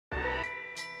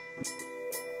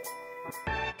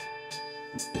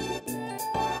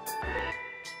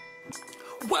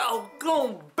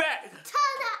Welcome back to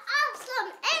the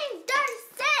awesome indoor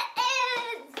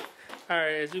sentence.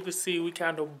 Alright, as you can see, we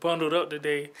kind of bundled up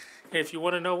today. And if you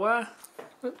want to know why,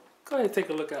 go ahead and take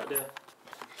a look out there.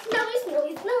 Snowy,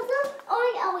 snowy, snow, snow.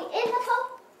 Are we in the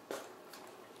hole?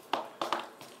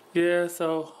 Yeah,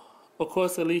 so of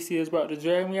course ALEECIA is about to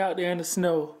drag me out there in the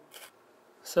snow.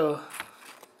 So,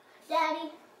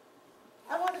 Daddy,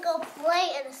 I want to go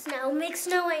play in the snow, make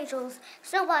snow angels,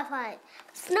 snowball fight,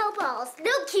 snowballs,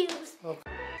 snow cubes.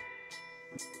 okay.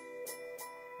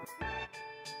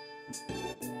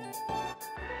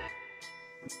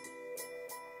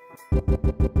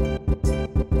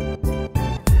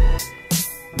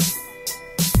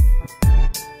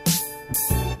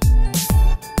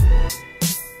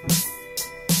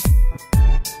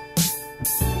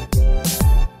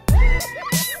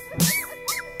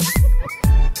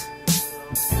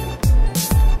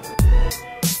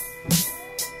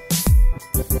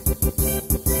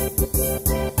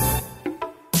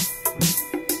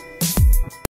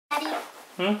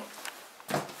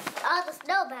 All the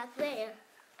snow back there.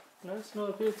 No, it's snow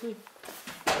up here too.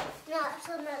 No,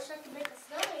 so I'm not trying to make a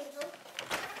snow angel.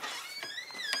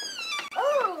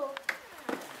 Oh,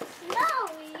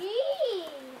 snowy.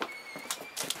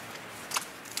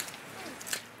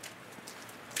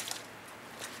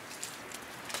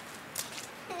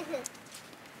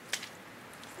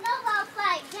 Snowball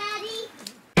fight, Daddy.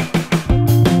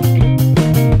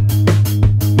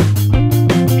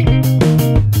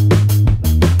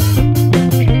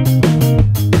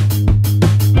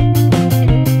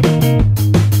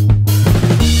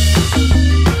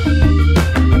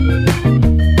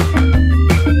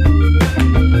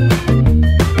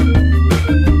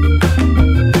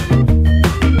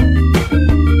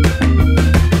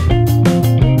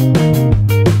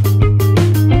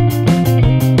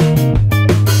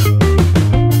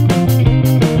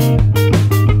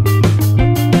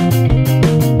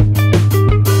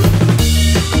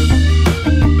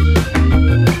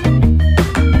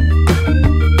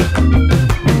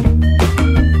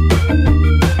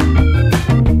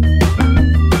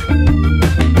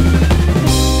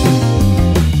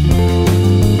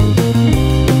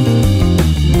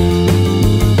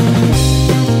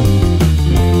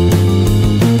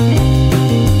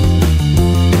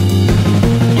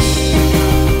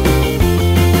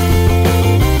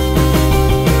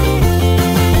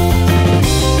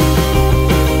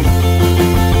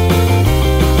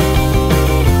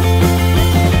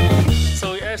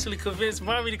 Convinced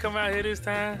mommy to come out here this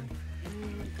time.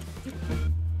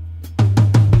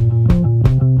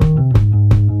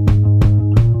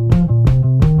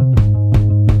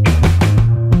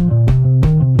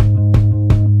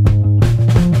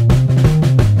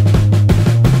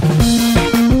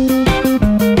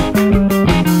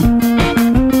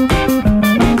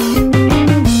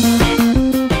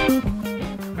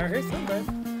 I heard somebody.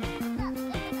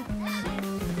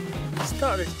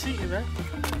 Started cheating, man.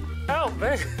 Out,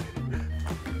 man.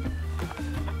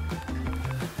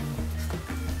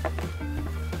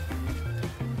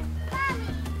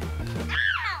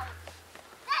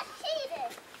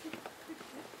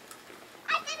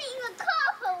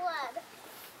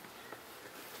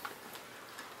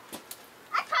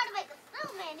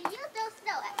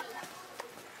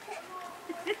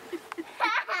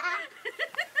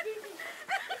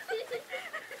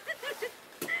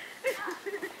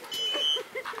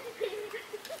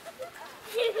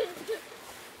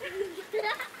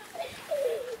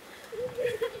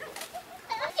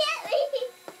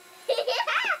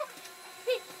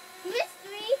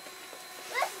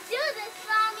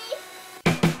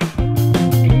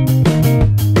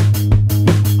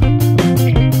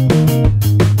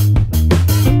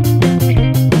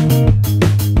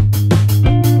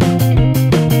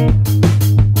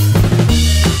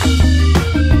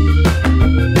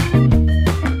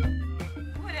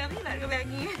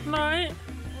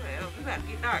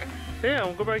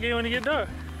 Damn, go back in when it get dark.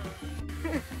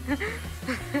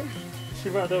 She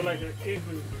about to like an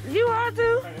igloo. You are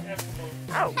too? Like an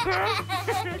Oh, girl.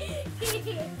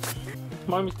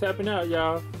 Mommy's tapping out,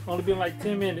 y'all. Only been like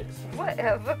 10 minutes.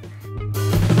 Whatever.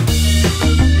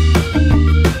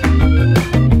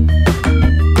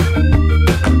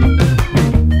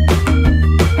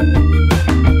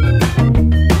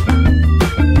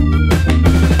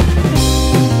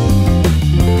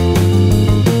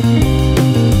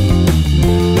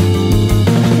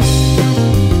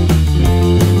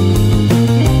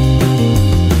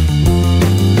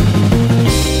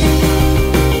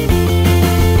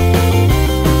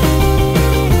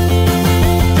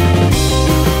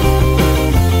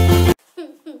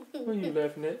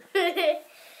 laughing at? Nothing.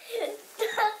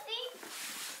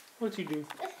 What you do?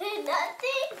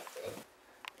 Nothing.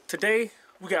 Today,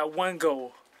 we got one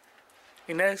goal.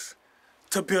 And that's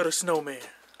to build a snowman.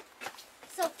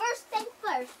 So first thing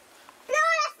first, build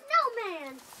a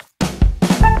snowman.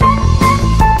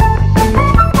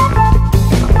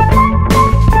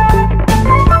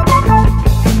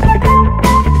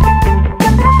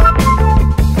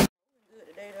 Good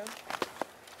today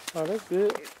though. Oh, that's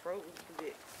good. It froze a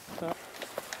bit. Huh?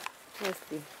 Let's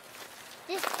see.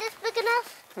 This big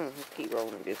enough? Let's keep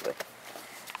rolling this way.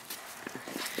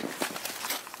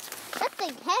 That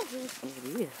thing heavy.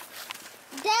 It is.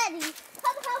 Daddy,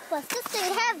 come help us. This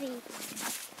thing heavy.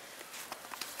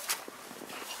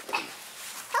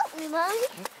 Help me, Mommy.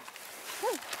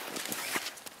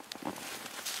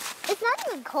 It's not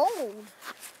even cold.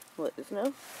 What, the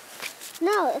snow?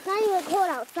 No, it's not even cold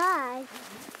outside.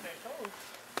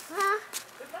 Huh?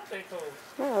 It's not that cold.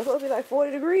 No, it's supposed to be like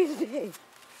 40 degrees today.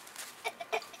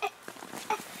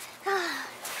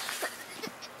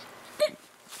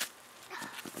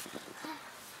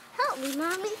 Help me,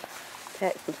 Mommy.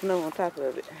 Pack some snow on top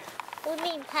of it. What do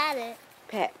you mean, pat it?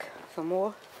 Pack some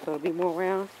more so it'll be more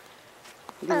round.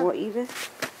 Be more even.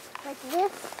 Like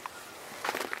this?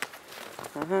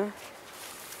 Uh-huh.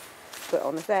 But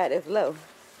on the side it's low.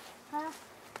 Huh?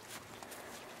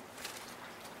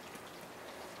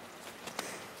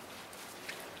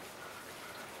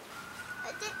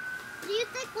 Do you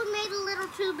think we made a little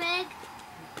too big?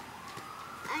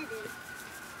 I do.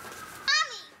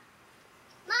 Mommy!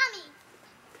 Mommy!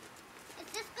 Is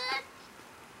this good?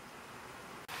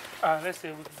 Alright, let's see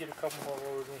if we can get a couple more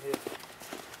rolls in here.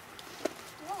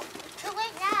 No, it's too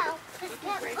late now. Because you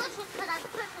can't push it because I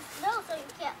put the snow so you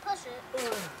can't push it.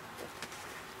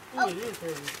 Ooh, it is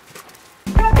heavy.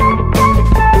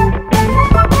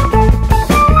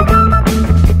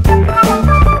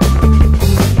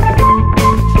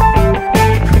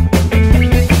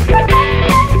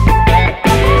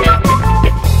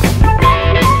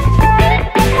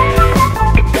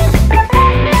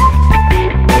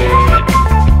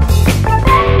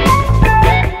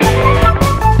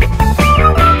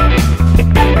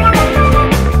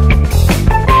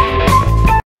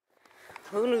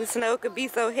 Who knew snow could be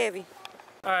so heavy?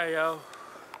 Alright, y'all.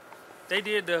 They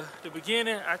did the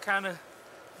beginning. I kind of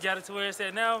got it to where it's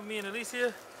at now. Me and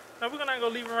ALEECIA. Now we're not going to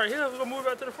leave it right here. We're going to move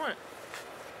it out to the front.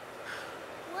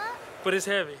 What? But it's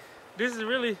heavy. This is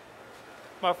really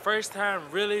my first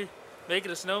time really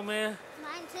making a snowman.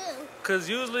 Mine too. Because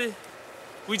usually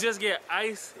we just get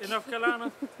ice in North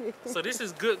Carolina. So this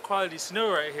is good quality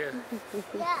snow right here.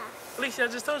 Yeah. ALEECIA,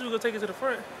 I just told you we're going to take it to the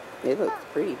front. It looks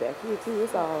pretty back here too.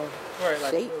 It's all Right,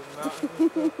 like shape.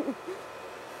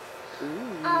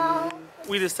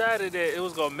 We decided that it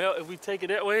was gonna melt if we take it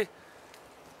that way,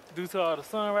 due to all the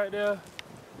sun right there.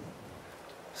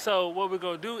 So what we're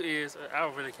gonna do is, I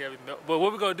don't really care if it melt, but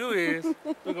what we're gonna do is,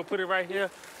 we're gonna put it right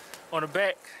here on the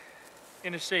back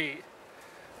in the shade.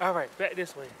 All right, back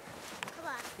this way. Come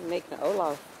on. You're making an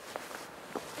Olaf.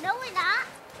 No, we're not.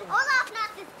 Olaf's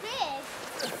not this big.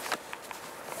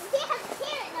 He has a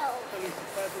carrot nose. ALEECIA,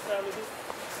 pass this out a little bit.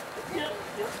 Yeah,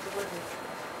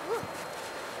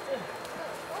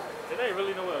 it ain't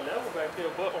really nowhere level back there,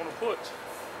 but on the porch.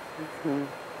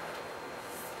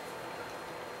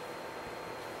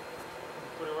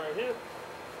 Put it right here.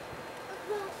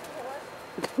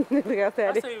 Look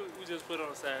outside. I say we just put it on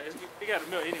the side. It got to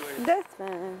melt anyway. That's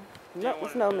fine. Melt the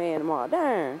snowman tomorrow.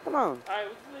 Darn, come on. All right,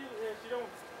 we just leave it here.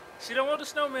 She don't want the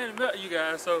snowman to melt, you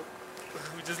guys, so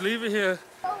we just leave it here.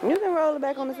 You can roll it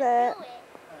back on the side.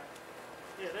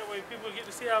 Yeah, that way people get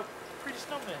to see our pretty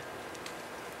snowman.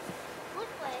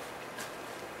 Which way?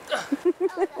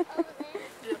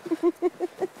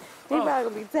 He probably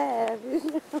gonna be tired.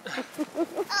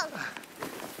 Oh.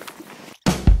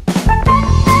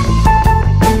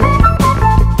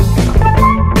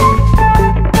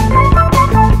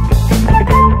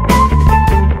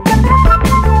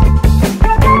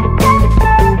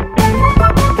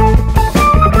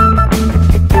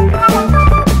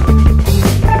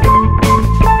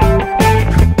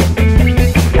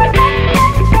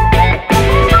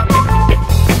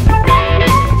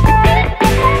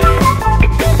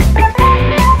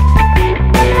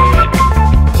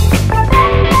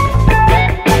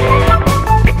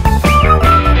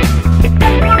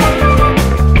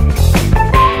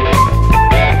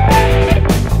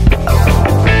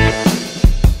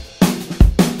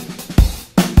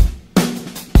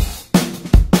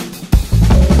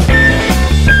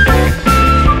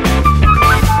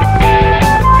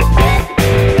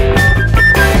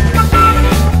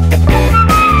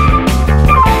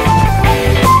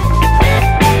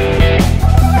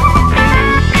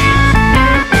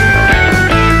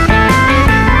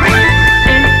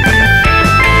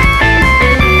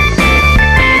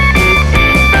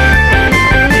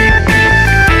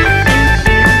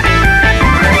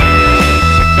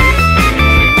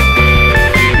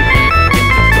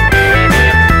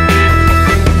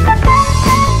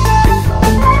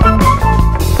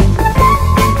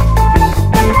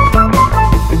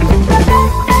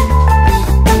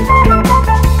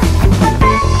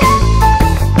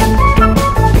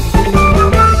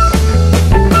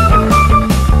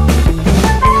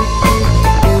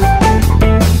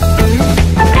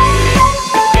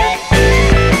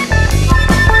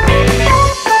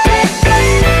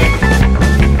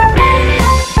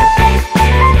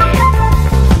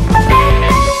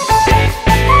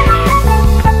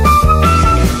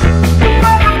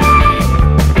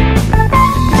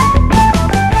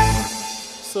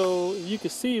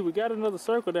 got another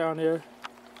circle down there,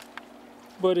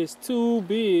 but it's too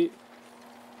big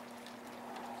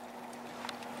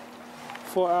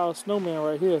for our snowman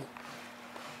right here.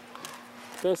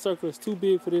 That circle is too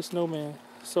big for this snowman.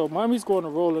 So mommy's going to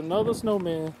roll another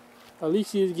snowman.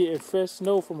 ALEECIA is getting fresh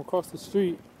snow from across the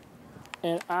street.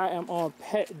 And I am on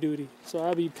pat duty. So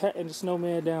I'll be patting the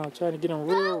snowman down, trying to get him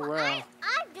real round.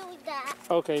 I'm doing that.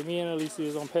 Okay, me and ALEECIA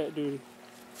is on pat duty.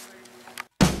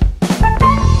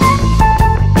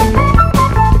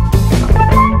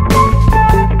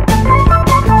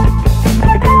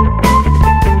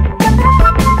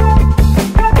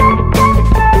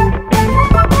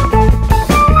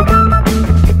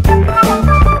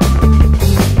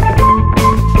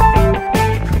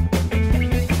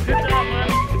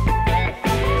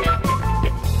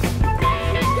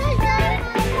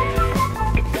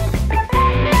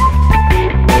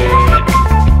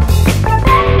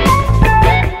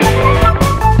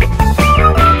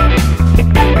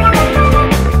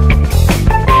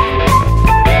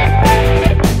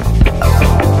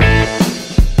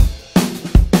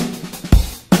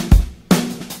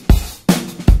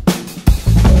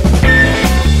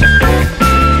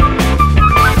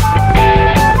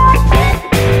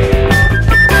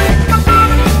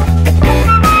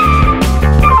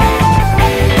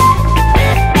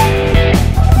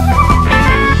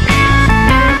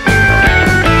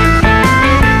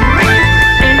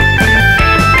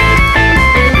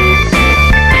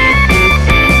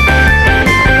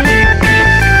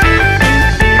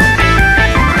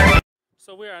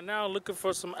 So we are now looking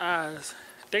for some eyes.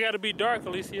 They gotta be dark,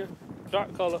 ALEECIA.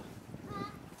 Dark color.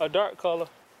 A dark color.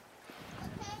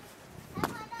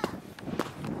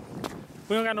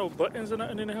 We don't got no buttons or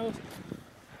nothing in the house.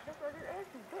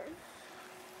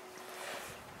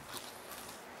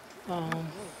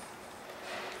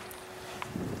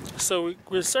 So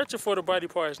we're searching for the body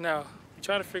parts now. We're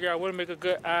trying to figure out what to make a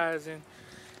good eyes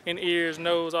and ears,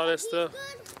 nose, all that stuff.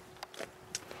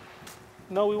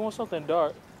 No, we want something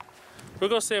dark. We're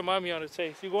gonna send mommy on the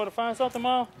chase. You going to find something,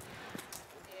 Mom?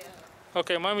 Yeah.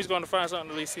 Okay, mommy's going to find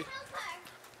something, ALEECIA.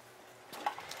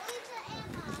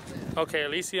 Okay,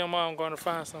 ALEECIA and Mom going to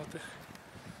find something.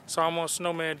 So I'm on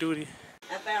snowman duty.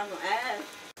 I found some eyes.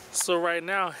 So right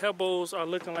now, elbows are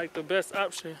looking like the best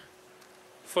option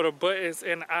for the buttons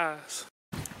and the eyes.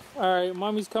 All right,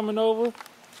 mommy's coming over.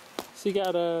 She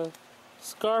got a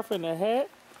scarf and a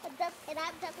hat. And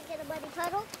I'm jumping in a muddy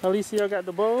puddle. ALEECIA got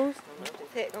the bows.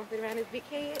 This hat gonna fit around his big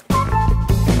head.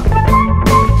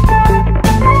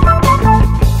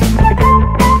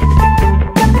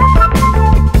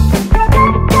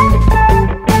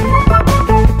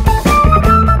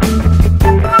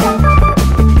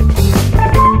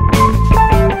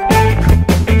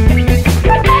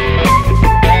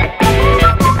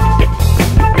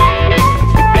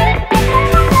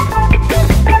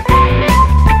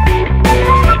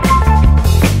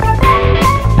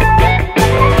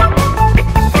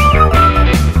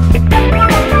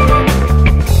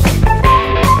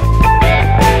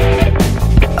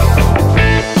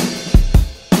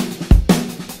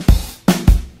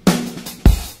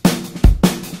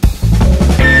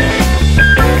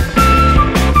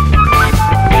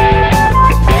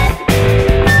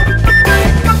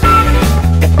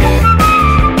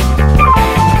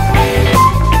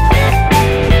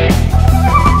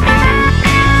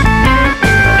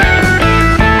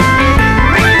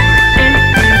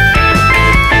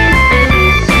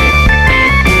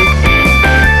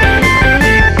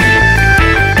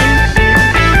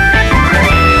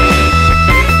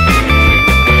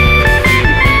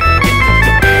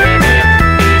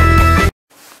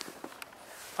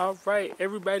 Alright,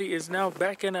 everybody is now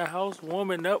back in the house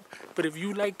warming up. But if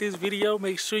you like this video,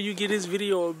 make sure you give this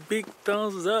video a big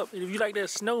thumbs up. And if you like that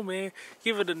snowman,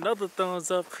 give it another thumbs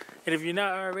up. And if you're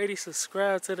not already,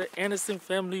 subscribe to the Anderson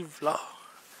Family Vlog.